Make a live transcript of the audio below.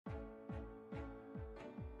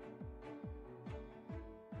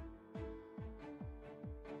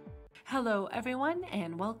Hello everyone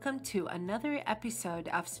and welcome to another episode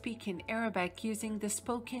of Speaking Arabic using the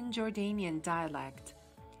spoken Jordanian dialect.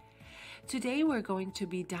 Today we're going to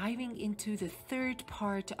be diving into the third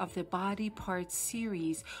part of the body parts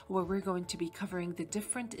series where we're going to be covering the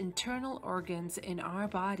different internal organs in our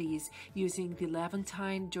bodies using the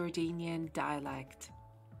Levantine Jordanian dialect.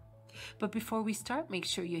 But before we start, make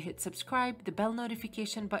sure you hit subscribe, the bell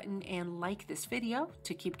notification button, and like this video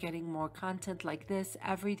to keep getting more content like this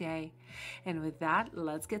every day. And with that,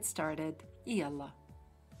 let's get started. Yalla.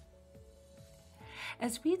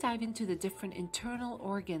 As we dive into the different internal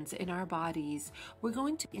organs in our bodies, we're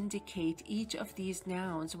going to indicate each of these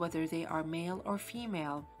nouns, whether they are male or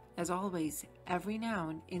female. As always, every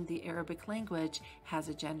noun in the Arabic language has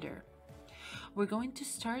a gender. We're going to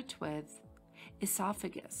start with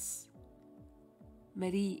esophagus,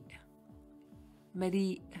 مريء,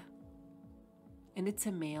 مريء, and it's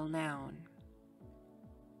a male noun.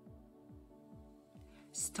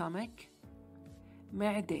 Stomach,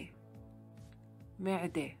 معدة,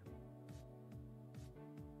 معدة.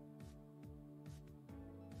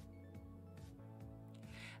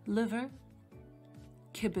 Liver,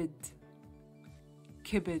 كبد,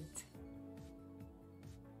 كبد.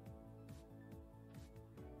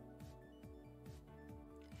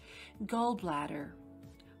 Gall bladder,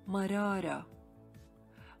 مرارة,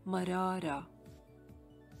 مرارة.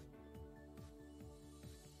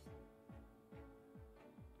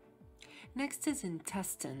 Next is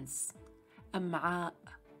intestines, أمعاء,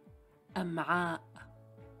 أمعاء.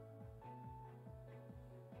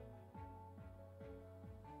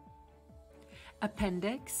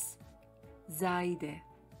 Appendix, زايدة,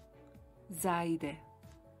 زايدة.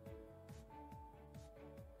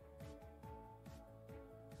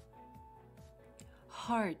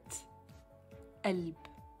 Heart, قلب,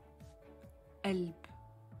 قلب.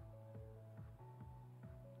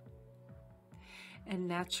 And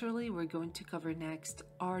naturally, we're going to cover next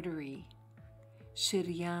artery,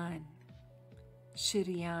 شريان,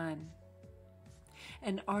 شريان.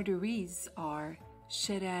 And arteries are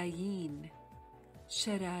شرايين,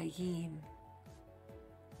 شرايين.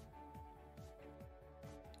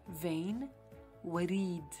 Vein,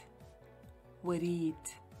 وريد, وريد.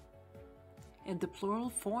 And the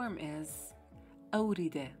plural form is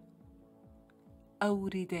أوردة,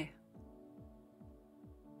 أوردة.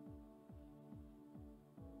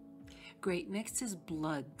 Great, next is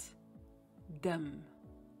blood, دم,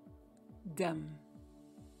 دم.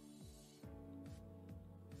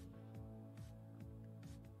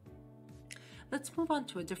 Let's move on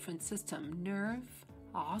to a different system. Nerve,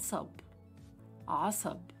 عصب,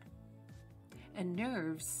 عصب. And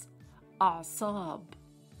nerves, أعصاب,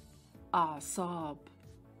 أعصاب.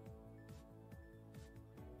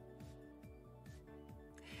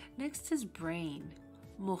 Next is brain,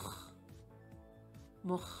 مخ,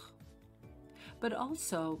 مخ. But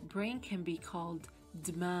also, brain can be called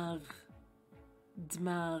Dmagh,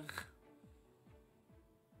 Dmagh.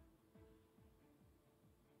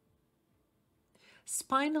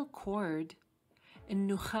 Spinal cord,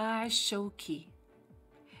 النخاع الشوكي,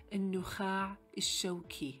 النخاع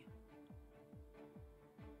الشوكي.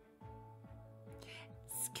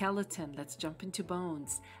 Skeleton, let's jump into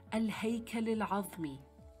bones. الهيكل العظمي,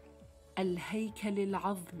 الهيكل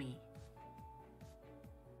العظمي.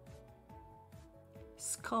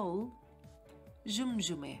 Skull,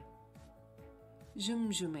 جمجمة,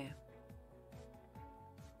 جمجمة.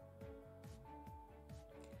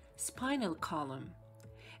 Spinal column,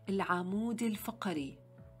 العمود الفقري,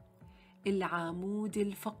 العمود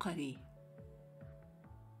الفقري.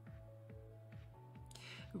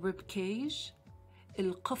 Rib cage,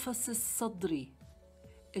 القفص الصدري,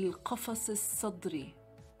 القفص الصدري.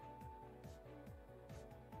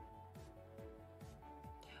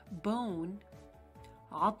 Bone,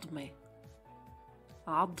 عظمة,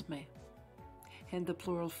 عظمة. And the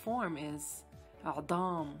plural form is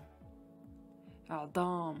عظام,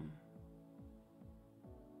 عظام.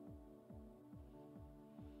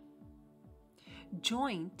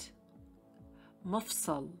 Joint,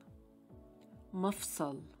 مفصل,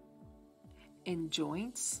 مفصل. In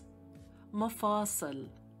joints, مفاصل,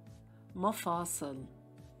 مفاصل.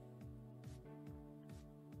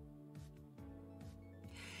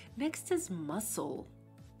 Next is muscle,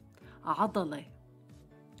 عضلة,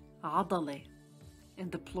 عضلة.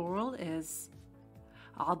 And the plural is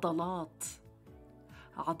عضلات,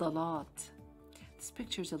 عضلات. This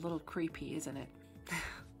picture's a little creepy, isn't it?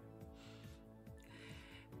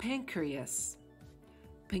 Pancreas,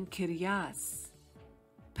 pancreas,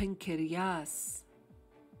 pancreas.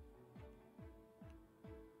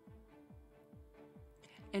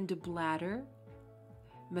 And the bladder,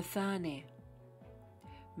 مثانة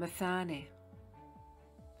مثانة.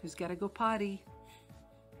 Who's gotta go potty?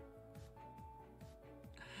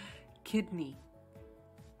 Kidney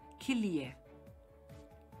كلية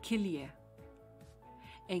كلية.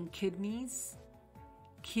 And kidneys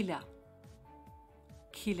كلى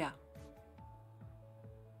كلى.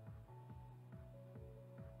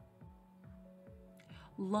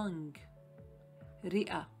 Lung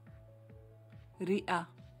رئة رئة.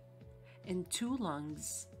 And two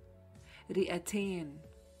lungs رئتين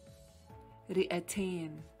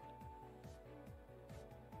رئتين.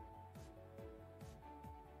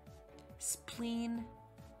 Spleen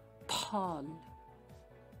طال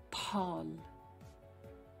طال.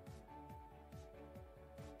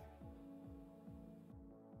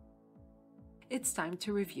 It's time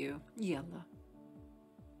to review. يلا.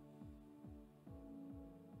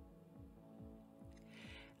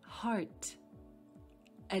 Heart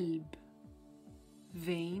قلب.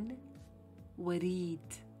 Vein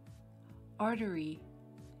وريد. Artery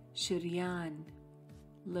شريان.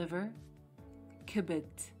 Liver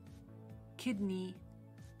كبد. Kidney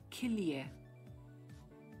كلية.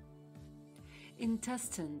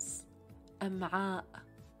 Intestines أمعاء.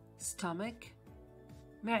 Stomach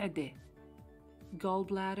معدة. Gall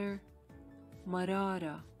Bladder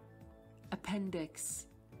مرارة. Appendix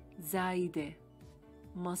زايدة.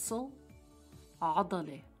 Muscle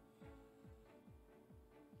عضلة.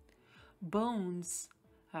 Bones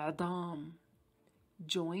عظام.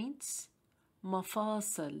 Joints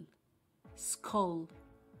مفاصل. Skull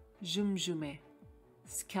جمجمة.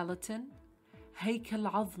 Skeleton هيكل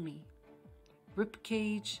عظمي.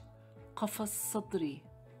 Ribcage قفص صدري.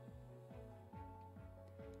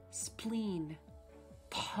 Spleen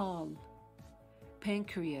طحال.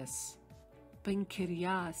 Pancreas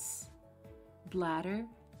بنكرياس. Bladder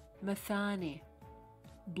مثانة.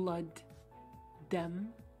 Blood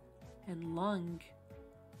دم. And lung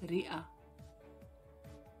رئة.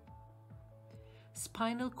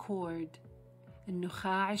 Spinal cord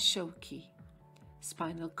النخاع الشوكي.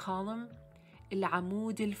 Spinal column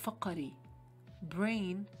العمود الفقري.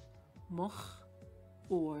 Brain مخ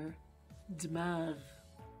or دماغ.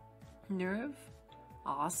 Nerve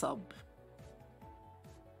عصب.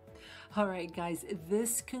 Alright guys,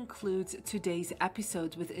 this concludes today's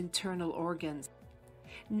episode with internal organs.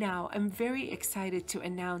 Now, I'm very excited to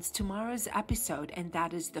announce tomorrow's episode, and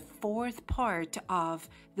that is the fourth part of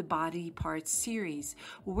the body parts series.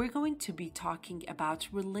 We're going to be talking about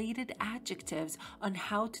related adjectives on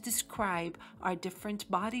how to describe our different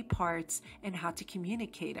body parts and how to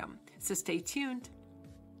communicate them. So stay tuned.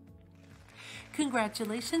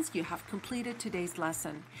 Congratulations, you have completed today's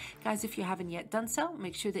lesson. Guys, if you haven't yet done so,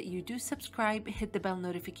 make sure that you do subscribe, hit the bell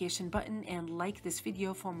notification button, and like this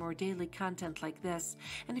video for more daily content like this.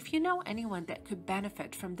 And if you know anyone that could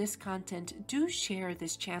benefit from this content, do share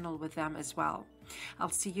this channel with them as well. I'll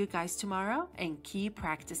see you guys tomorrow and keep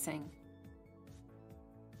practicing.